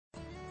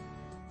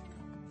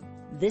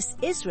This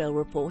Israel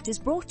report is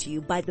brought to you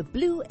by the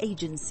Blue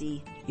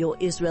Agency. Your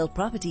Israel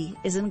property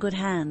is in good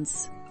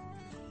hands.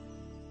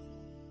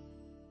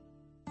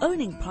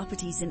 Owning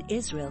properties in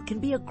Israel can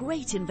be a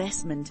great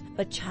investment,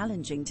 but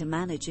challenging to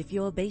manage if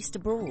you're based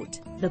abroad.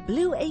 The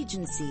Blue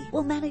Agency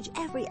will manage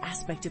every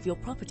aspect of your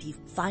property,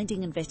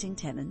 finding and vetting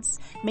tenants,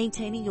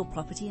 maintaining your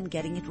property and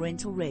getting it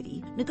rental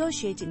ready,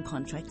 negotiating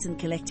contracts and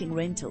collecting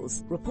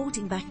rentals,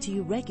 reporting back to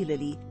you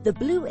regularly. The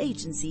Blue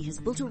Agency has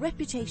built a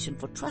reputation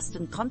for trust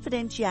and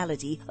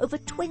confidentiality over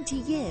 20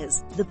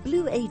 years. The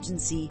Blue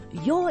Agency,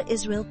 your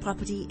Israel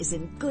property is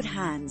in good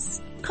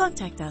hands.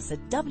 Contact us at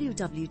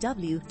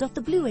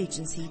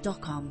www.theblueagency.com.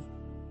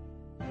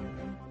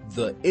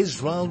 The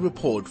Israel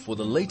Report for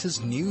the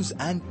latest news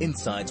and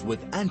insights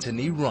with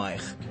Anthony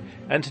Reich.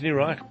 Anthony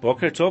Reich,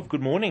 Boker Tov,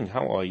 good morning.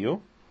 How are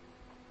you?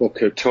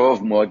 Boker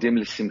Tov, Moadim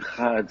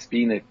L'Simcha. It's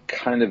been a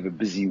kind of a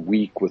busy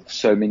week with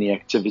so many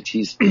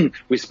activities.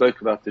 We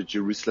spoke about the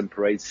Jerusalem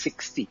parade.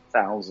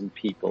 60,000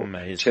 people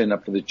turned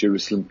up for the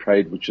Jerusalem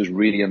parade, which was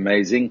really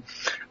amazing.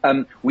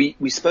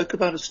 We spoke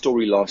about a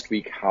story last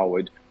week,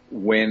 Howard,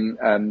 when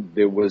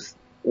there was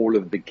all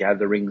of the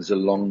gatherings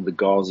along the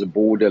Gaza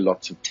border,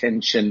 lots of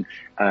tension,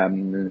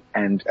 and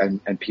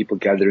people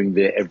gathering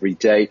there every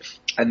day.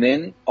 And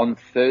then on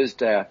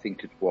Thursday, I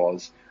think it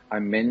was, I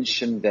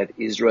mentioned that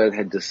Israel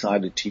had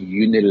decided to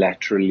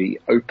unilaterally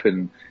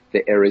open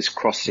the Erez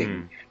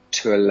crossing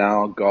to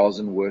allow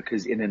Gazan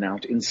workers in and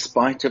out, in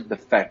spite of the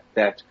fact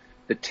that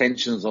the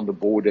tensions on the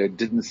border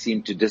didn't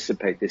seem to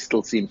dissipate. There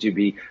still seemed to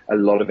be a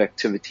lot of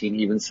activity and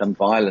even some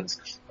violence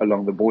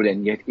along the border,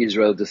 and yet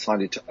Israel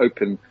decided to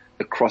open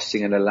the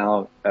crossing and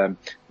allow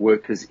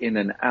workers in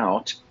and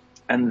out.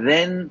 And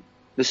then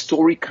the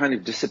story kind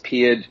of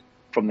disappeared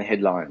from the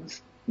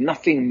headlines.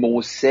 Nothing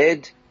more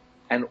said,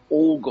 and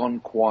all gone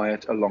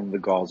quiet along the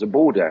Gaza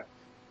border.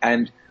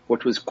 And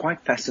what was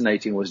quite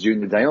fascinating was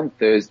during the day on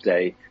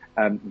Thursday,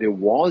 there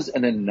was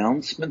an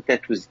announcement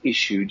that was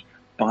issued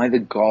by the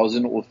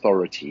Gazan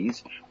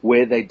authorities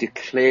where they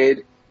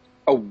declared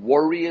a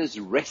warrior's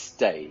rest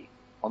day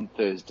on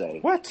Thursday.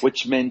 What?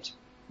 Which meant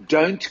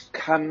don't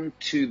come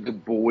to the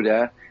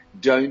border,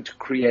 don't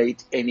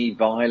create any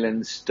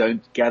violence,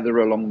 don't gather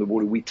along the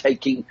border. We're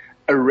taking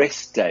a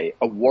rest day,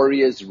 a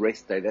warrior's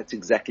rest day. That's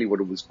exactly what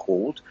it was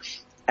called.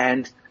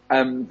 And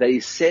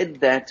they said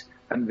that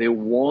there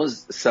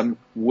was some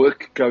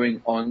work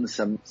going on,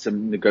 some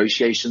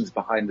negotiations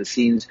behind the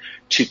scenes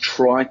to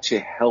try to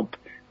help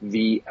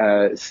the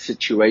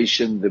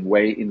situation, the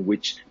way in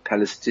which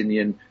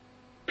Palestinian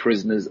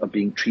prisoners are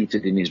being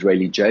treated in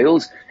Israeli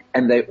jails.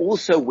 And they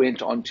also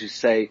went on to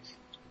say,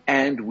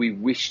 and we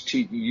wish to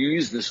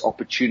use this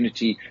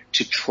opportunity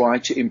to try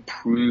to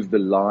improve the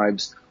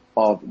lives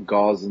of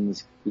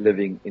Gazans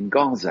living in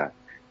Gaza.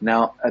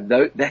 Now,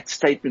 that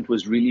statement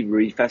was really,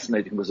 really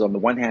fascinating because on the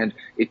one hand,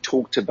 it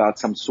talked about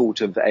some sort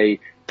of a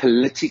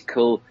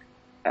political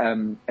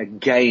a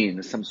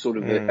gain, some sort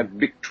of a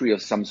victory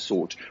of some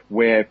sort,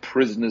 where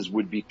prisoners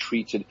would be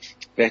treated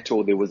better,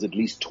 or there was at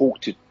least talk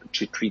to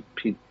treat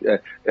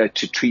the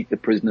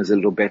prisoners a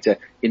little better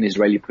in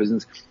Israeli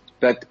prisons.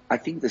 But I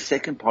think the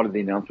second part of the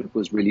announcement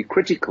was really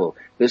critical.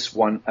 This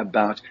one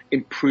about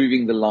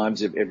improving the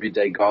lives of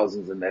everyday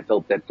Gazans, and they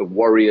felt that the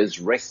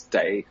Warriors' Rest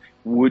Day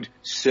would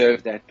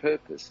serve that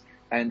purpose.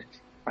 And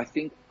I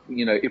think,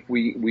 if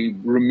we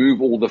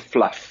remove all the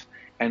fluff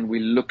and we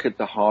look at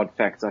the hard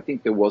facts, I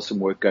think there was some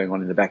work going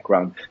on in the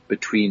background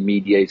between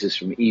mediators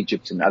from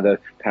Egypt and other,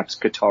 perhaps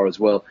Qatar as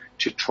well,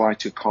 to try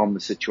to calm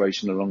the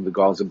situation along the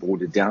Gaza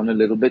border down a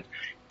little bit.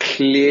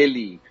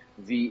 Clearly,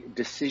 the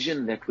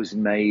decision that was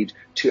made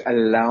to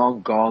allow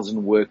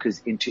Gazan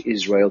workers into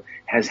Israel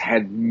has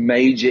had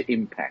major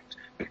impact,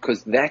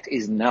 because that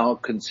is now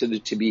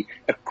considered to be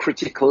a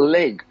critical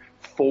leg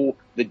for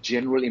the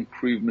general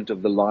improvement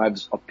of the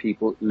lives of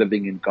people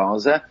living in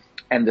Gaza.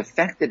 And the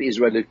fact that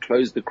Israel had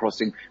closed the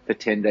crossing for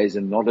 10 days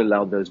and not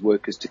allowed those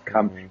workers to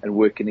come and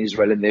work in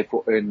Israel and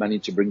therefore earn money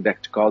to bring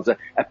back to Gaza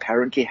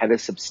apparently had a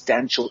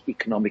substantial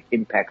economic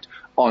impact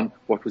on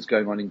what was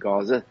going on in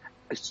Gaza,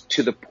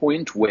 to the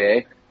point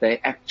where they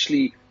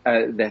actually,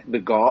 that the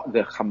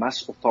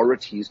Hamas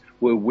authorities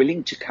were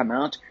willing to come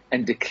out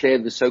and declare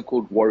the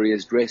so-called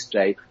Warriors' Rest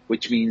Day,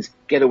 which means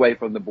get away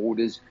from the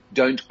borders,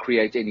 don't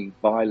create any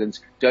violence,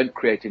 don't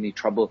create any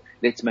trouble.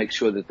 Let's make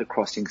sure that the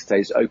crossing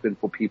stays open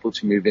for people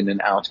to move in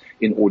and out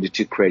in order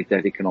to create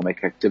that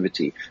economic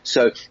activity.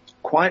 So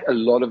quite a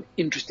lot of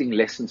interesting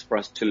lessons for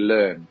us to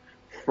learn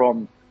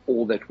from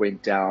all that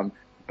went down,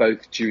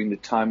 both during the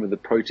time of the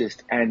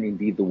protest and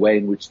indeed the way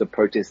in which the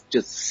protest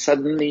just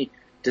suddenly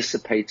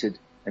dissipated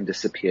and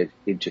disappeared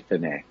into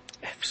thin air.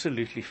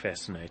 Absolutely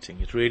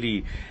fascinating. It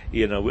really,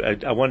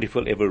 I wonder if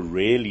we'll ever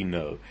really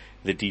know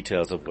the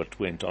details of what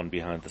went on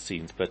behind the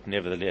scenes, but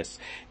nevertheless,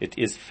 it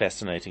is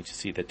fascinating to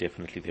see that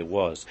definitely there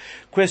was.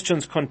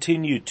 Questions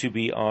continue to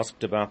be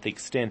asked about the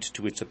extent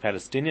to which the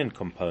Palestinian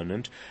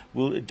component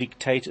will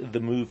dictate the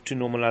move to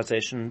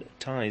normalization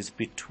ties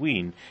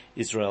between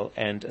Israel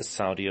and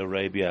Saudi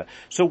Arabia.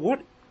 So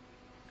what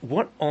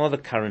are the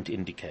current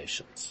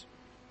indications?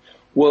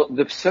 Well,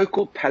 the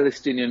so-called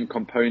Palestinian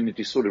component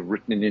is sort of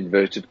written in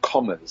inverted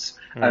commas.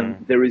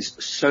 There is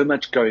so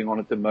much going on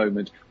at the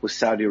moment with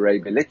Saudi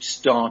Arabia. Let's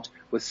start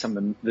with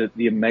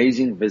the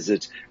amazing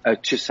visit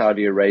to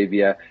Saudi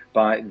Arabia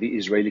by the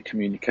Israeli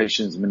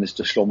Communications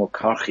Minister Shlomo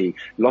Karchi.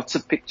 Lots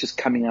of pictures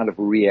coming out of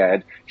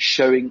Riyadh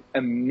showing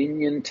a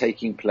minyan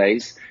taking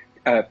place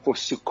for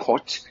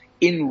Sukkot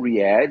in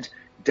Riyadh,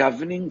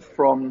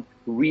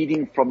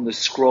 reading from the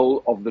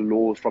scroll of the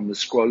law, from the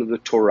scroll of the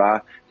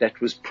Torah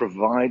that was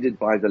provided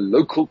by the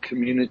local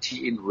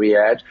community in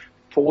Riyadh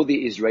for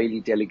the Israeli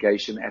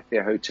delegation at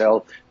their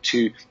hotel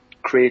to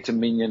create a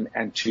minyan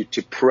and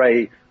to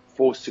pray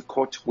for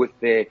Sukkot with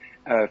their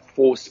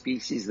four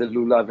species, the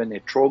lulav and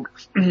etrog.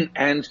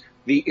 And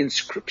the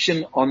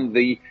inscription on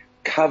the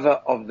cover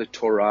of the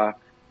Torah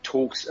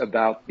talks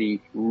about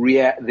the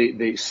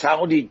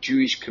Saudi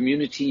Jewish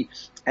community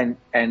and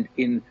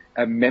in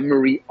a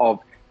memory of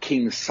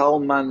King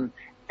Salman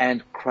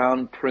and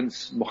Crown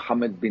Prince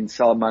Mohammed bin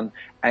Salman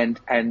and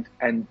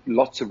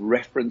lots of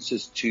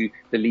references to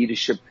the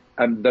leadership.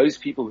 Those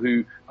people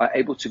who are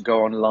able to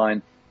go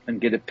online and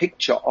get a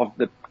picture of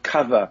the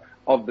cover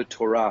of the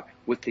Torah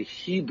with the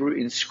Hebrew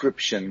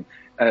inscription,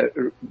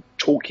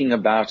 talking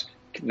about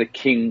the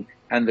king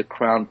and the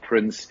crown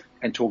prince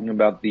and talking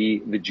about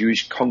the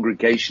Jewish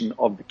congregation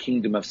of the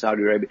Kingdom of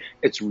Saudi Arabia.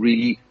 It's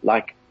really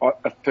like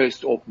a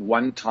first off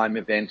one-time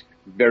event.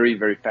 Very,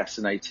 very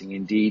fascinating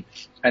indeed.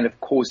 And of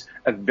course,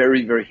 a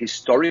very, very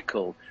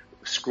historical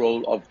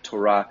scroll of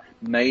Torah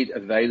made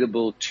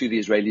available to the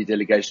Israeli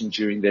delegation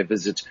during their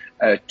visit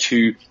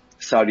to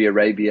Saudi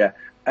Arabia.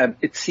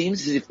 It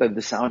seems as if the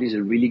Saudis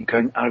are really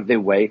going out of their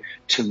way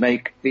to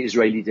make the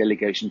Israeli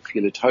delegation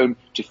feel at home,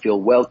 to feel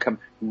welcome,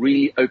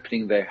 really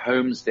opening their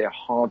homes, their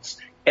hearts,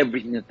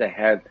 everything that they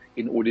have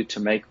in order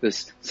to make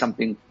this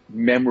something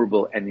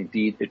memorable. And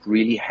indeed, it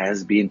really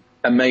has been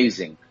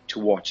amazing to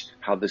watch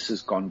how this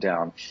has gone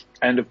down.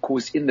 And of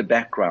course, in the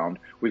background,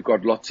 we've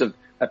got lots of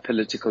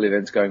political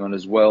events going on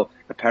as well.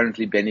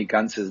 Apparently, Benny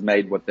Gantz has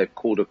made what they've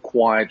called a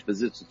quiet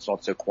visit. It's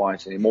not so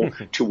quiet anymore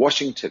to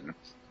Washington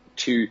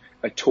to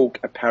talk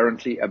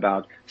apparently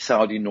about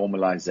Saudi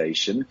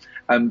normalization.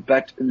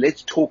 But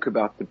let's talk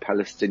about the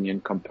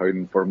Palestinian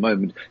component for a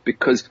moment,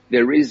 because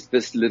there is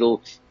this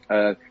little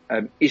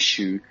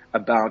issue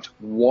about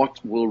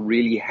what will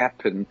really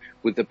happen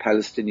with the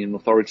Palestinian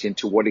Authority and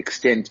to what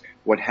extent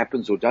what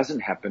happens or doesn't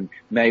happen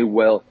may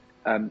well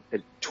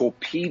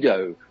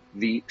torpedo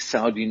the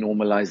Saudi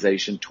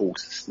normalization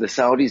talks. The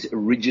Saudis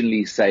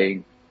originally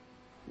saying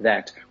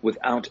that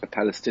without a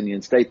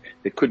Palestinian state,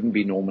 there couldn't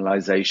be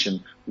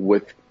normalization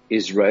with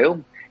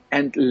Israel.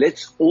 And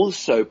let's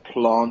also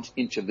plant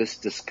into this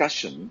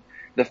discussion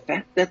the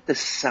fact that the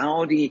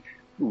Saudi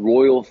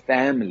royal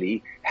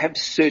family have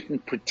certain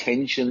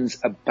pretensions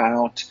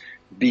about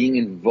being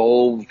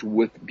involved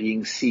with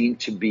being seen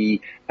to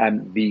be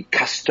the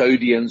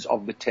custodians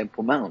of the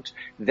Temple Mount.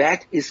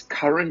 That is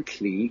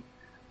currently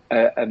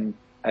a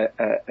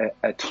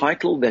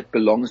title that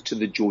belongs to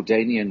the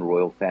Jordanian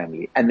royal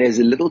family. And there's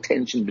a little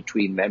tension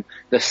between them.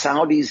 The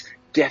Saudis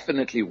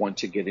definitely want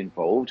to get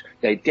involved.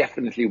 They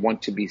definitely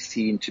want to be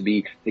seen to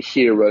be the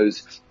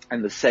heroes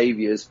and the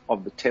saviors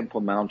of the Temple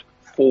Mount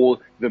for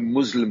the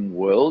Muslim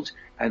world.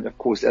 And of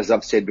course, as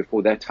I've said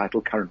before, that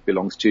title currently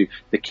belongs to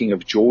the King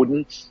of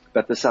Jordan.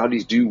 But the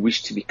Saudis do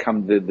wish to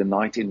become the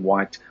knight in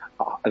white,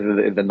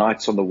 the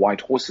knights on the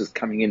white horses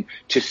coming in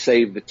to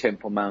save the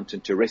Temple Mount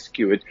and to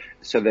rescue it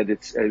so that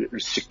it's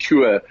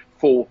secure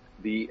for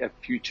the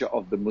future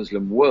of the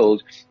Muslim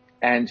world.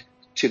 And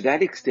to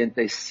that extent,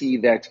 they see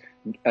that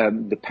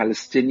the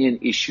Palestinian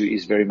issue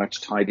is very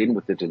much tied in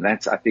with it. And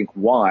that's, I think,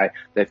 why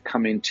they've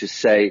come in to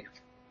say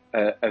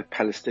a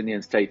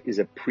Palestinian state is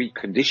a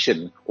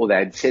precondition, or they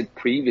had said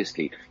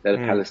previously that a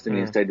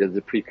Palestinian state is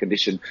a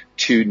precondition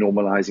to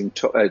normalizing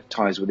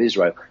ties with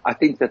Israel. I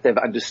think that they've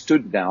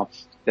understood now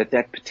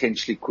that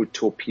potentially could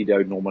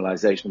torpedo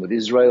normalization with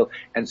Israel.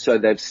 And so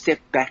they've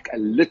stepped back a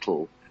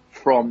little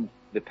from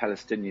the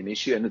Palestinian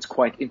issue. And it's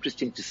quite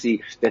interesting to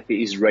see that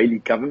the Israeli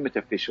government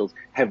officials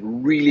have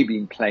really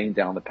been playing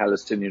down the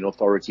Palestinian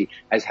Authority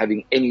as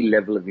having any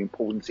level of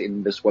importance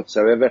in this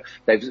whatsoever.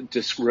 They've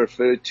just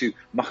referred to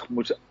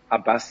Mahmoud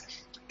Abbas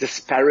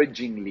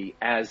disparagingly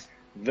as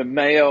the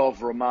mayor of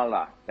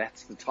Ramallah.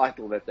 That's the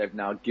title that they've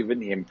now given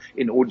him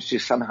in order to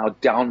somehow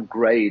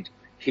downgrade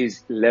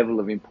his level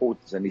of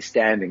importance and his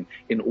standing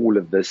in all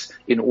of this,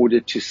 in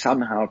order to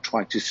somehow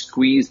try to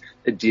squeeze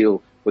a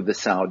deal with the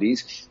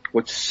Saudis.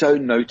 What's so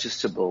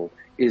noticeable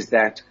is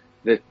that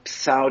the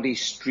Saudi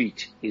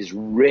street is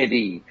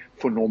ready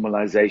for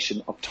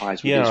normalization of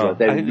ties with Israel.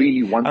 They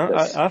really want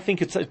this. I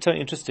think it's so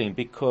interesting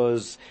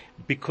because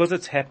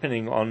it's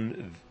happening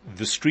on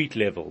the street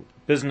level,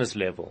 business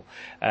level,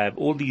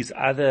 all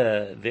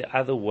the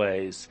other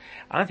ways.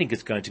 I think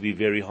it's going to be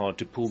very hard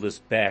to pull this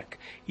back,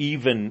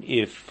 even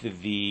if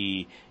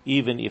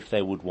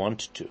they would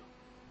want to.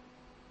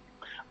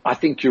 I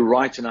think you're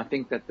right, and I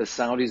think that the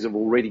Saudis have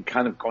already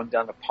kind of gone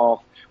down a path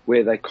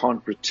where they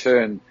can't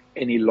return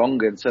any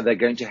longer. And so they're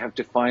going to have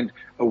to find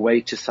a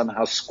way to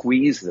somehow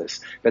squeeze this.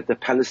 But the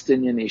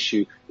Palestinian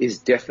issue is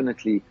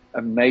definitely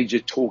a major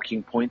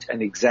talking point,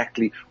 and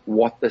exactly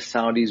what the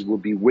Saudis will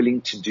be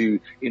willing to do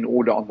in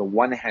order, on the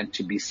one hand,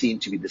 to be seen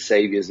to be the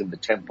saviors of the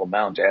Temple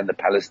Mount and the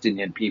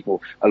Palestinian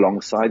people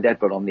alongside that,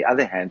 but on the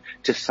other hand,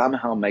 to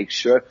somehow make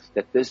sure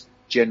that this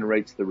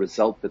generates the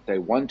result that they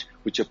want,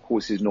 which of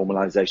course is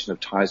normalization of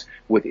ties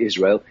with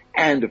Israel,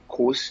 and of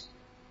course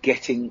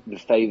getting the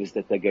favors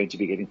that they're going to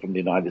be getting from the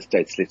United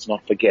States. Let's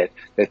not forget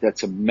that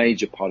that's a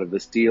major part of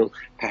this deal,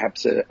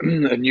 perhaps a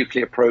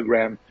nuclear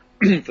program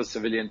for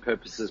civilian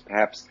purposes,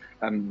 perhaps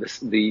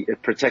the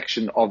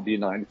protection of the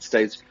United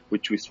States,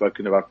 which we've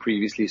spoken about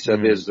previously. So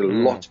there's a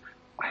lot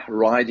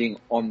riding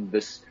on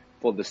this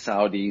for the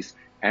Saudis,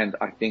 and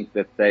I think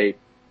that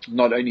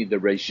not only the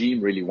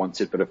regime really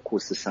wants it, but of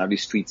course the Saudi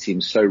street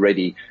seems so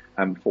ready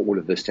for all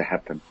of this to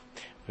happen.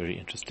 Very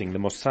interesting. The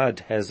Mossad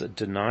has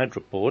denied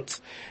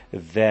reports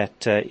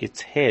that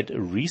its head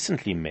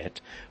recently met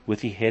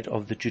with the head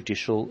of the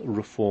judicial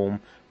reform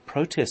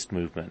protest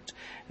movement.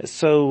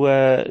 So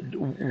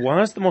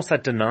why is the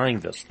Mossad denying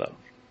this, though?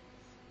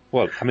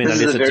 Well, I mean,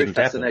 this is a very didn't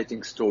fascinating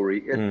happen.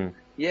 Story.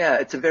 Yeah,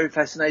 it's a very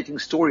fascinating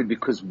story,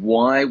 because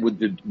why would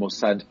the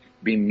Mossad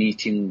be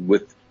meeting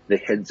with the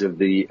heads of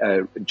the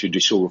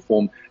judicial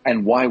reform,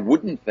 and why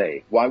wouldn't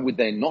they? Why would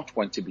they not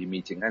want to be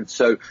meeting? And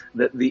so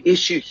the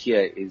issue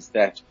here is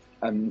that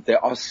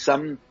there are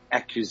some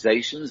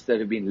accusations that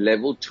have been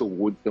leveled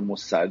towards the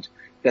Mossad,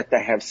 that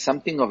they have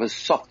something of a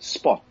soft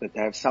spot, that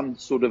they have some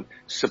sort of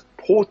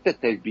support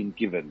that they've been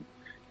given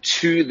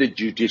to the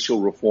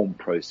judicial reform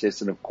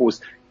process. And of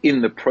course,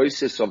 in the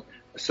process of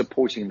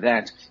supporting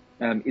that,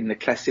 in the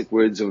classic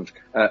words of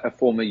a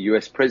former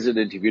US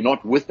president, if you're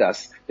not with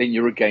us, then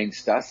you're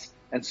against us.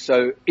 And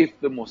so if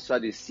the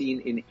Mossad is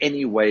seen in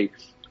any way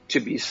to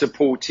be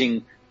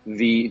supporting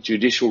the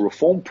judicial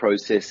reform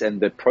process and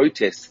the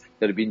protests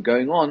that have been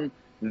going on,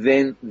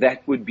 then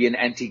that would be an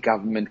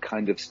anti-government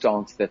kind of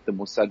stance that the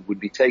Mossad would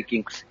be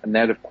taking. And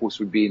that, of course,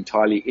 would be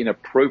entirely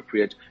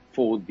inappropriate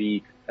for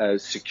the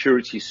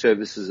security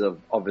services of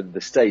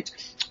the state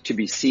to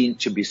be seen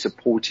to be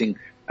supporting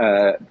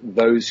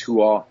those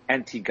who are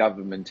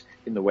anti-government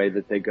in the way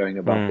that they're going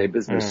about their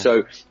business.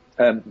 So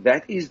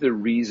that is the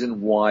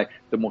reason why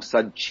the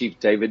Mossad chief,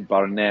 David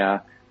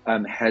Barnea,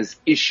 has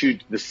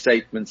issued the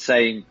statement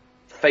saying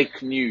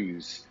fake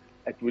news.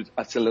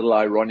 It's a little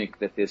ironic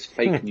that there's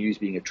fake news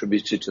being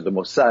attributed to the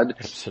Mossad.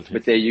 Absolutely.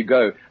 But there you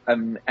go.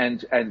 And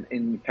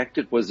in fact,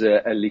 it was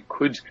a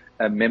Likud,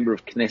 a member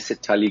of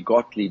Knesset, Tali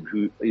Gottlieb,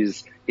 who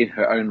is in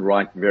her own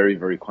right very,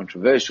 very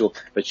controversial.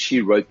 But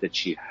she wrote that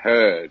she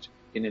heard,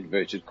 in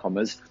inverted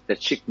commas, that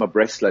Shikma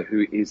Bresler,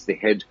 who is the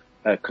head,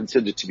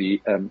 considered to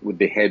be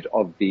the head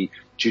of the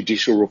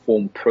Judicial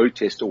Reform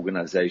Protest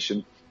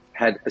Organization,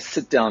 had a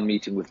sit-down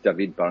meeting with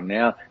David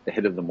Barnea, the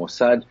head of the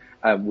Mossad,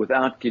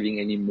 without giving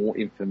any more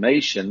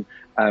information.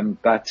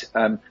 But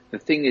the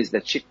thing is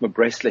that Shikma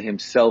Bresler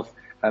himself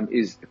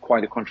is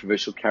quite a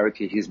controversial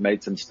character. He's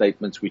made some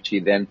statements which he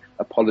then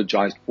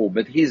apologized for.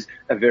 But he's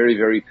a very,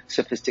 very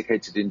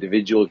sophisticated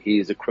individual. He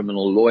is a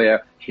criminal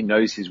lawyer. He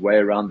knows his way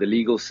around the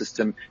legal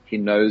system. He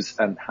knows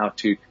how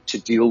to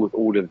deal with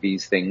all of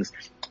these things.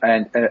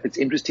 And it's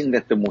interesting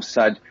that the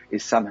Mossad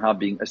is somehow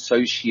being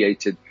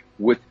associated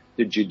with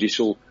the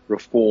judicial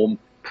reform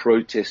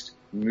protest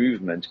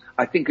movement.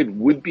 I think it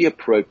would be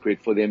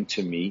appropriate for them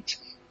to meet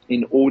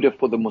in order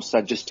for the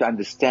Mossad just to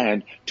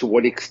understand to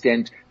what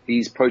extent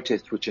these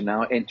protests, which are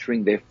now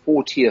entering their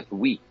 40th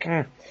week,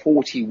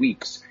 40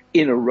 weeks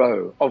in a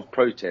row of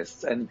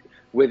protests, and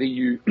whether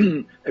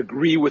you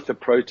agree with the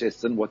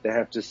protests and what they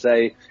have to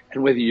say,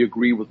 and whether you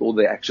agree with all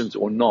their actions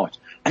or not,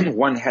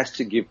 one has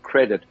to give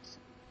credit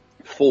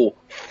for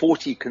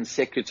 40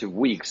 consecutive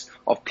weeks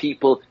of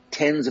people,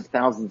 tens of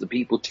thousands of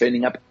people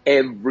turning up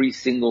every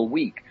single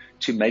week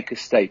to make a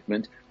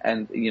statement.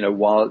 And,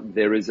 while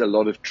there is a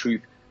lot of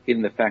truth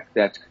in the fact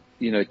that,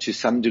 to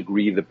some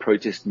degree the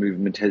protest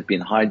movement has been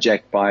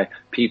hijacked by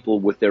people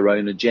with their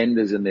own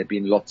agendas, and there have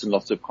been lots and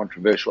lots of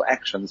controversial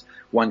actions,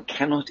 one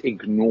cannot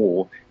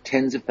ignore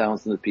tens of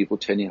thousands of people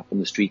turning up on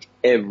the street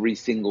every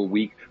single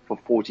week for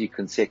 40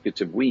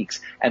 consecutive weeks,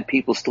 and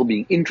people still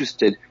being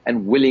interested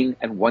and willing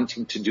and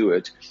wanting to do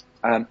it.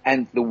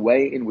 And the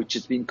way in which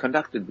it's been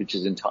conducted, which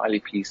is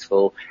entirely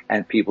peaceful,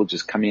 and people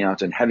just coming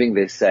out and having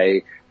their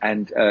say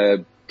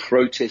and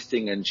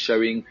protesting and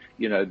showing,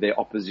 their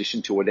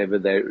opposition to whatever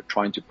they're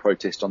trying to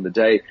protest on the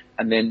day,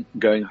 and then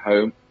going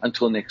home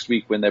until next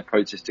week when they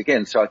protest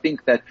again. So I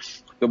think that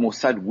the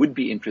Mossad would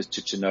be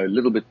interested to know a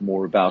little bit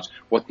more about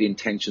what the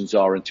intentions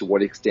are and to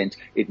what extent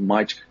it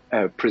might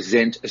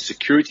present a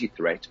security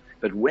threat.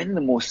 But when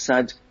the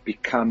Mossad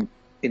become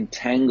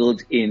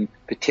entangled in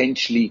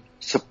potentially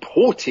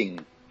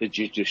supporting the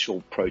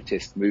judicial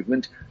protest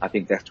movement, I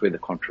think that's where the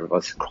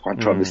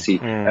controversy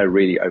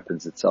really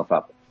opens itself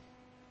up.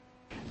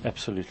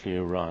 Absolutely,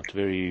 you're right.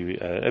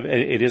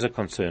 It is a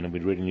concern, and we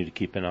really need to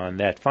keep an eye on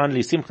that.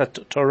 Finally,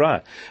 Simchat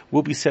Torah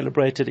will be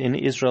celebrated in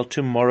Israel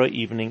tomorrow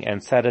evening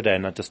and Saturday.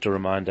 Not just a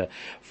reminder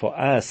for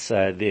us,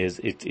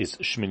 it is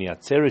Shmini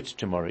Atzeret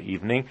tomorrow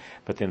evening,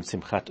 but then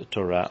Simchat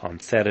Torah on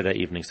Saturday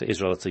evening. So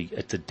Israel,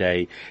 it's a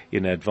day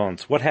in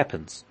advance. What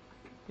happens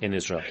in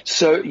Israel?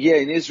 So,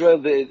 in Israel,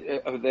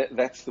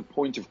 that's the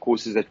point, of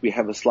course, is that we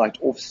have a slight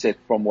offset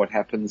from what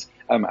happens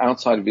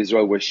outside of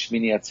Israel, where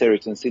Shmini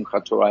Atzeret and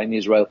Simchat Torah in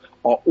Israel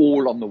are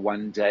all on the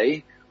one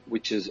day,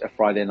 which is a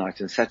Friday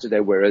night and Saturday,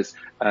 whereas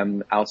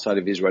outside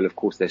of Israel, of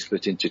course, they're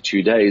split into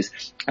 2 days.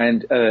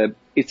 And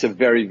it's a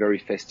very, very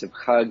festive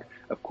Chag.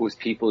 Of course,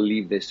 people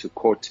leave their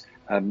Sukkot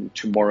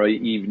tomorrow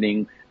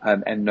evening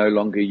and no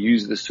longer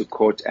use the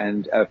Sukkot.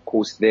 And of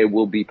course, there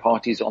will be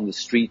parties on the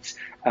streets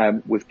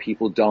with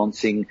people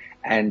dancing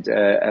and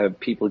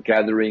people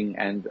gathering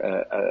and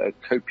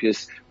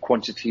copious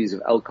quantities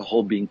of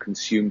alcohol being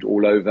consumed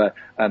all over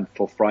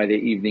for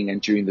Friday evening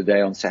and during the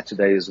day on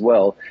Saturday as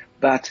well.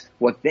 But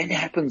what then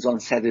happens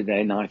on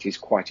Saturday night is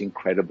quite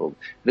incredible.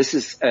 This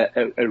is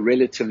a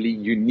relatively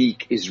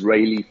unique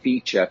Israeli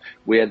feature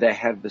where they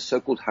have the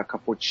so-called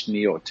Hakafot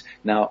Shniot.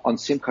 Now, on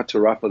Simchat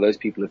Torah, for those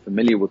people who are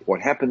familiar with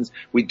what happens,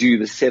 we do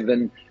the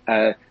 7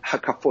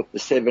 Hakafot, the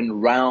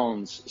 7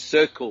 rounds,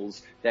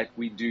 circles that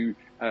we do,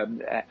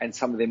 and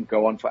some of them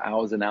go on for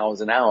hours and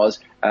hours and hours,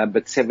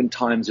 but 7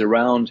 times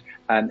around.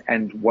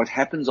 And what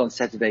happens on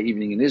Saturday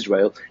evening in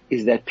Israel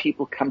is that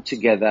people come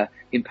together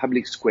in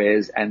public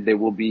squares, and there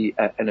will be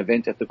an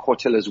event at the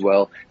Kotel as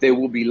well. There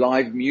will be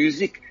live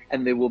music,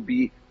 and there will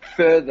be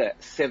further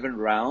 7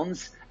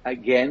 rounds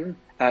again,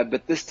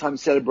 but this time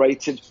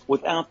celebrated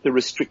without the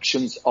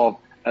restrictions of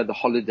the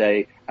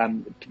holiday.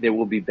 There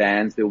will be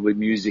bands, there will be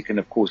music, and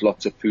of course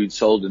lots of food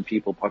sold and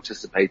people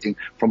participating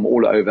from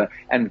all over,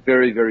 and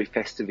very, very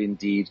festive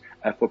indeed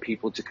for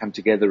people to come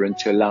together and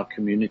to allow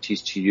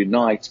communities to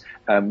unite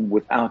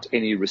without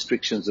any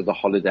restrictions of the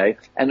holiday.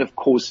 And of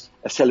course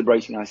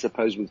celebrating, I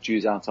suppose, with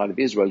Jews outside of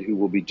Israel who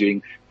will be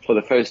doing for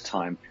the first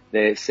time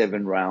their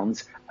 7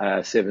 rounds,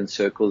 7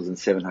 circles and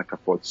 7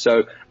 hakafot.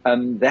 So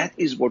that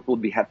is what will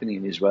be happening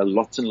in Israel.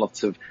 Lots and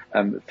lots of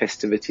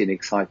festivity and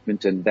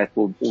excitement, and that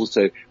will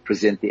also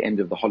present the end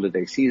of the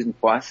holiday season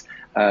for us.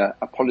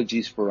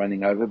 Apologies for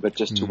running over, but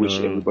just to wish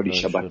everybody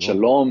Shabbat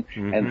Shalom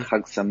and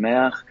Chag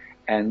Sameach.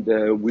 And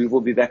we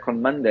will be back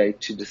on Monday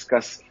to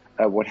discuss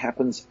what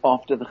happens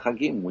after the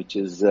Chagim, which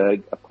is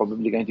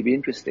probably going to be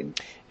interesting.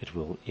 It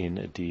will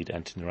indeed.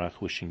 Anthony Reich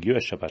wishing you a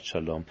Shabbat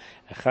Shalom,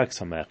 a Chag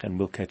Sameach, and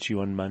we'll catch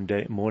you on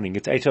Monday morning.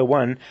 It's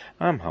 8:01.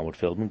 I'm Howard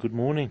Feldman. Good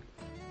morning.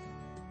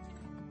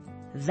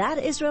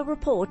 That Israel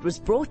Report was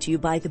brought to you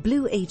by the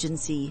Blue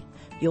Agency.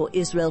 Your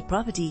Israel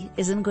property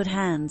is in good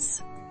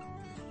hands.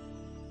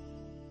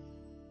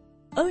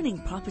 Owning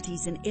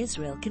properties in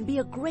Israel can be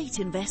a great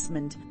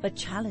investment, but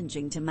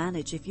challenging to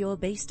manage if you're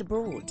based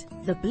abroad.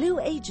 The Blue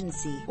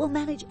Agency will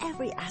manage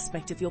every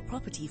aspect of your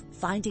property,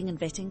 finding and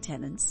vetting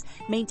tenants,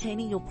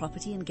 maintaining your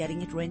property and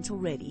getting it rental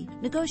ready,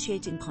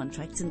 negotiating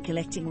contracts and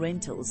collecting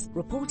rentals,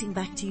 reporting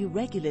back to you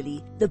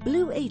regularly. The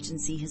Blue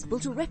Agency has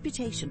built a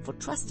reputation for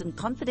trust and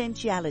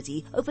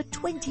confidentiality over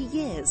 20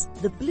 years.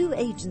 The Blue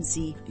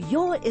Agency,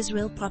 your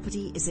Israel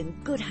property is in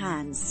good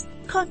hands.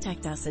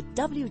 Contact us at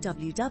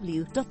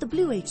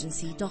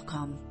www.theblueagency.com.